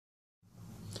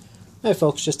Hi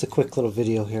folks, just a quick little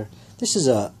video here. This is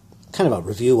a kind of a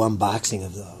review unboxing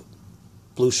of the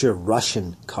Blucher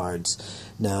Russian cards.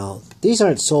 Now, these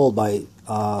aren't sold by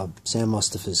Sam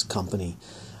Mustafa's company,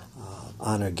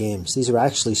 Honor Games. These are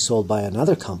actually sold by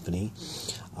another company,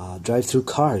 Drive Through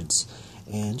Cards.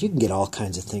 And you can get all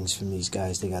kinds of things from these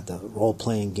guys. They got the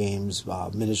role-playing games,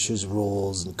 miniatures,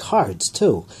 rules, and cards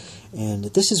too. And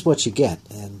this is what you get.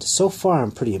 And so far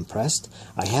I'm pretty impressed.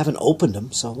 I haven't opened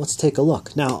them, so let's take a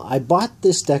look. Now, I bought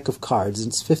this deck of cards, and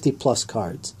it's 50 plus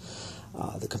cards.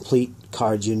 The complete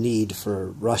cards you need for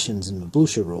Russians and the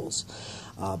Blucher rules.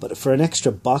 But for an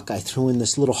extra $1, I threw in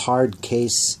this little hard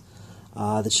case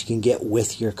that you can get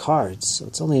with your cards. So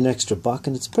it's only an extra $1,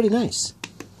 and it's pretty nice.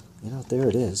 You know, there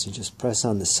it is. You just press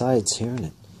on the sides here and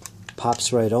it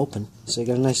pops right open. So you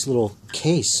got a nice little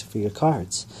case for your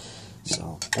cards.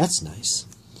 So that's nice.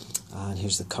 And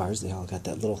here's the cards. They all got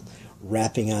that little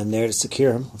wrapping on there to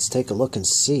secure them. Let's take a look and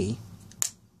see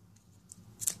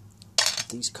what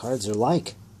these cards are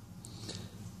like.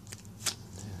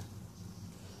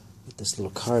 With this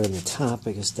little card on the top,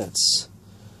 I guess that's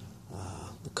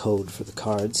the code for the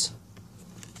cards.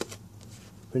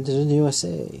 Printed in the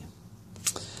USA.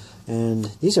 And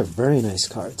these are very nice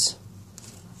cards.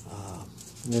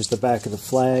 And there's the back of the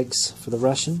flags for the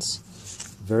Russians.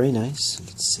 Very nice. You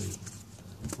can see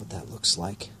what that looks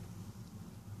like.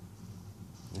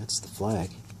 That's the flag.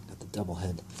 Got the double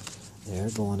head there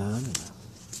going on. And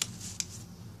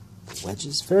the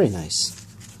wedges. Very nice.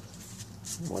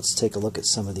 Let's take a look at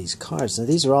some of these cards. Now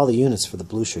these are all the units for the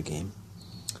Blucher game.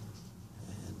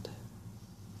 And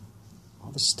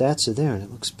all the stats are there, and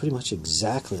it looks pretty much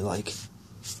exactly like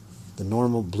the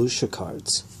normal Blucher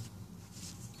cards.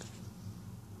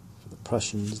 For the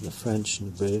Prussians, the French,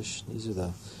 and the British. These are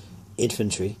the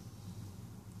infantry.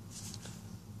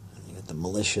 And you got the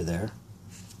militia there.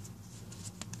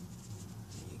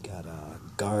 You got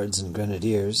guards and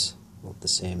grenadiers. Both the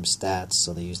same stats,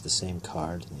 so they use the same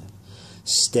card.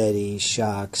 Steady,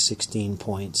 shock, 16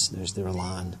 points. There's their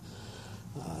Elan.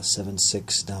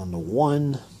 7-6 down to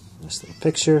 1. Nice little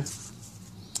picture.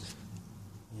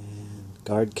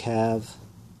 Guard Cav,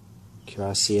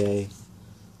 Cuirassier,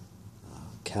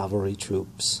 cavalry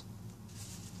troops,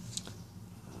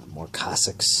 more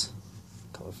Cossacks,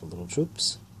 colorful little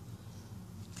troops.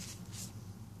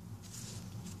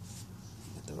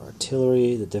 You got the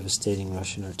artillery, the devastating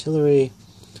Russian artillery,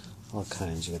 all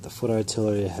kinds. You got the foot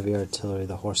artillery, heavy artillery,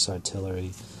 the horse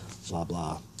artillery, blah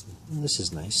blah. And this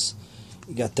is nice.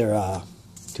 You got their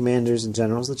commanders and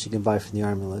generals that you can buy from the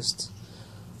army lists.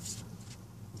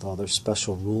 All their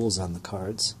special rules on the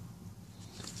cards.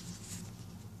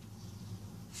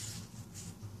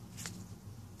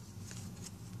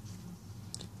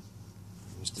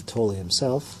 Here's Totoli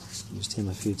himself. Used him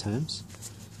a few times.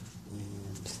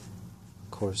 And,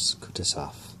 of course,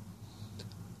 Kutuzov.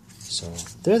 So,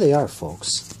 there they are,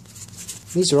 folks.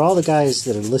 These are all the guys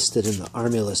that are listed in the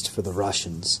army list for the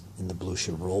Russians in the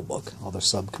Blucher rulebook. All their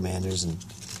sub-commanders and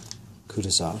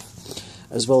Kutuzov.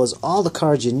 As well as all the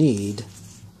cards you need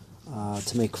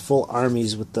to make full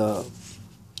armies with the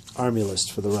army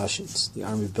list for the Russians, the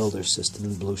army builder system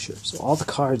in Blucher. So all the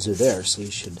cards are there, so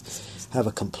you should have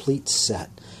a complete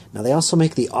set. Now they also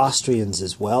make the Austrians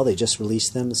as well. They just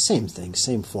released them. The same thing,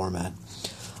 same format.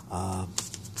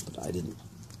 But I didn't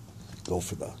go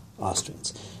for the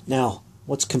Austrians. Now,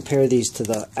 let's compare these to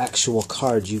the actual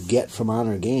cards you get from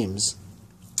Honor Games,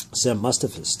 Sam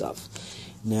Mustafa stuff.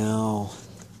 Now,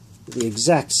 the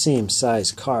exact same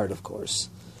size card, of course.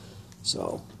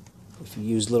 So, if you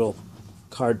use little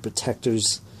card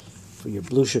protectors for your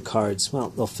Blucher cards, well,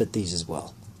 they'll fit these as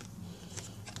well.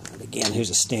 And again,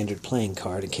 here's a standard playing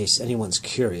card in case anyone's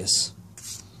curious.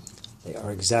 They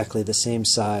are exactly the same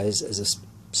size as a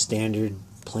standard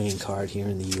playing card here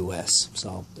in the US.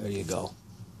 So, there you go.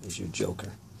 There's your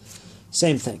Joker.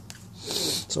 Same thing.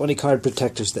 So, any card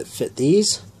protectors that fit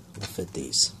these will fit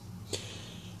these.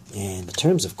 And in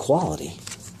terms of quality,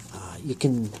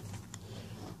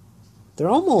 they're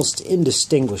almost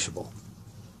indistinguishable.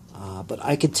 But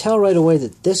I could tell right away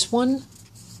that this one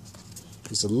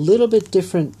is a little bit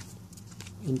different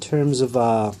in terms of,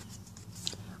 I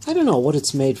don't know what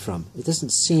it's made from. It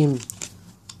doesn't seem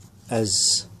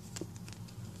as,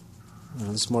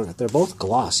 it's more, they're both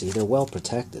glossy, they're well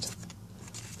protected.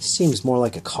 This seems more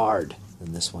like a card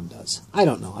than this one does. I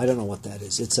don't know what that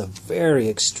is. It's a very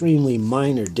extremely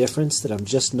minor difference that I'm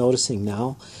just noticing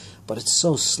now, but it's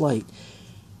so slight.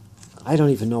 I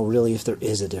don't even know really if there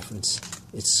is a difference.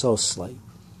 It's so slight.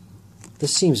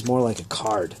 This seems more like a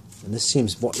card, and this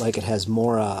seems more like it has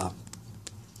more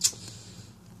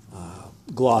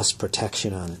gloss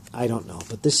protection on it. I don't know,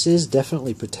 but this is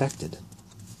definitely protected.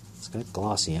 It's got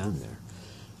glossy on there.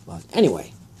 But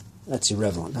anyway, that's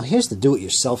irrelevant. Now here's the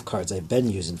do-it-yourself cards I've been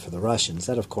using for the Russians.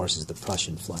 That, of course, is the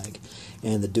Prussian flag.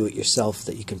 And the do-it-yourself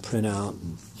that you can print out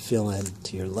and fill in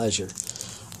to your leisure.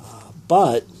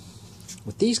 But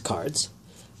with these cards,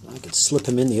 I could slip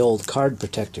them in the old card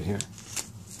protector here.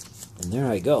 And there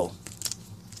I go.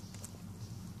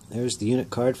 There's the unit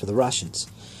card for the Russians.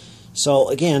 So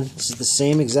again, this is the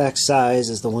same exact size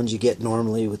as the ones you get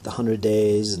normally with the 100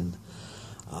 days and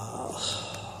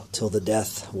till the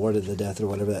death, War to the Death, or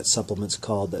whatever that supplement's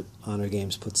called that Honor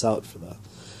Games puts out for the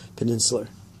Peninsular.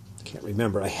 I can't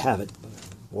remember. I have it.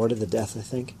 War to the Death, I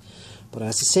think. But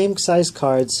it's the same size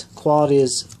cards. Quality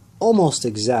is almost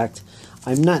exact.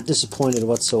 I'm not disappointed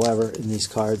whatsoever in these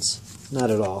cards. Not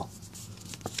at all.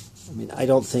 I mean, I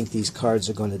don't think these cards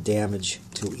are going to damage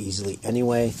too easily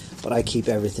anyway, but I keep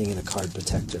everything in a card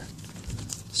protector.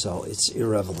 So it's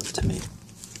irrelevant to me.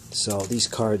 So these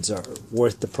cards are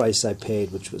worth the price I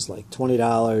paid, which was like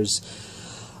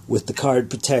 $20 with the card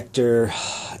protector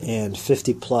and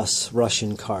 50 plus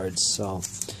Russian cards. So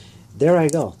there I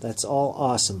go. That's all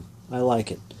awesome. I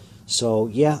like it. So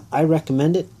yeah, I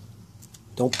recommend it.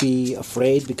 Don't be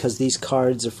afraid because these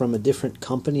cards are from a different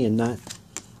company and not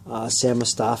Sam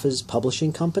Mustafa's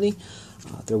publishing company.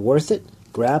 They're worth it.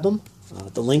 Grab them.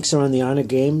 The links are on the Honor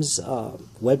Games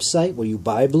website where you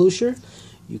buy Blucher.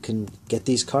 You can get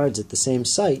these cards at the same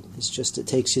site. It's just it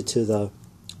takes you to the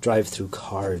Drive-Thru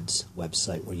Cards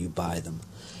website where you buy them.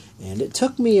 And it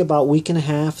took me about a week and a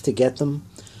half to get them.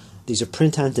 These are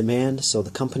print on demand, so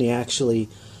the company actually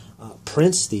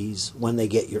prints these when they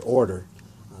get your order.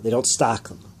 They don't stock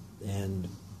them, and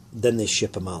then they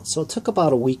ship them out. So it took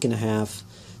about a week and a half.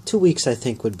 2 weeks, I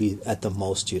think, would be at the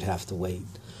most you'd have to wait.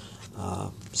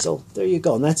 So there you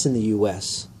go, and that's in the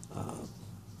U.S.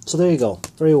 So there you go,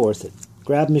 very worth it.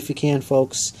 Grab them if you can,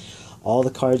 folks. All the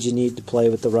cards you need to play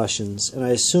with the Russians, and I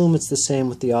assume it's the same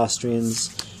with the Austrians.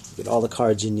 You get all the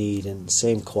cards you need, and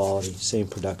same quality, same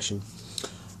production.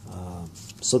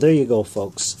 So there you go,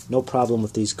 folks. No problem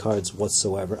with these cards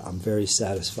whatsoever. I'm very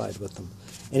satisfied with them.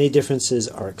 Any differences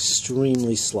are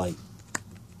extremely slight,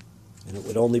 and it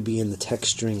would only be in the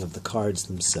texturing of the cards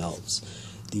themselves.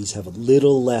 These have a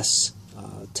little less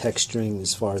texturing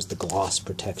as far as the gloss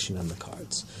protection on the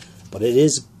cards, but it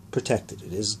is protected.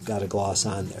 It is got a gloss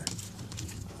on there.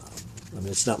 I mean,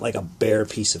 it's not like a bare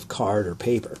piece of card or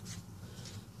paper.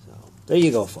 So there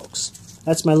you go, folks.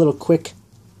 That's my little quick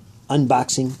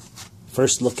unboxing,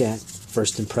 first look at,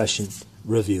 first impression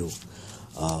review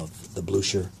of the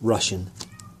Blucher Russian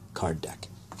card deck.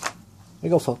 There you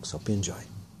go, folks. Hope you enjoy.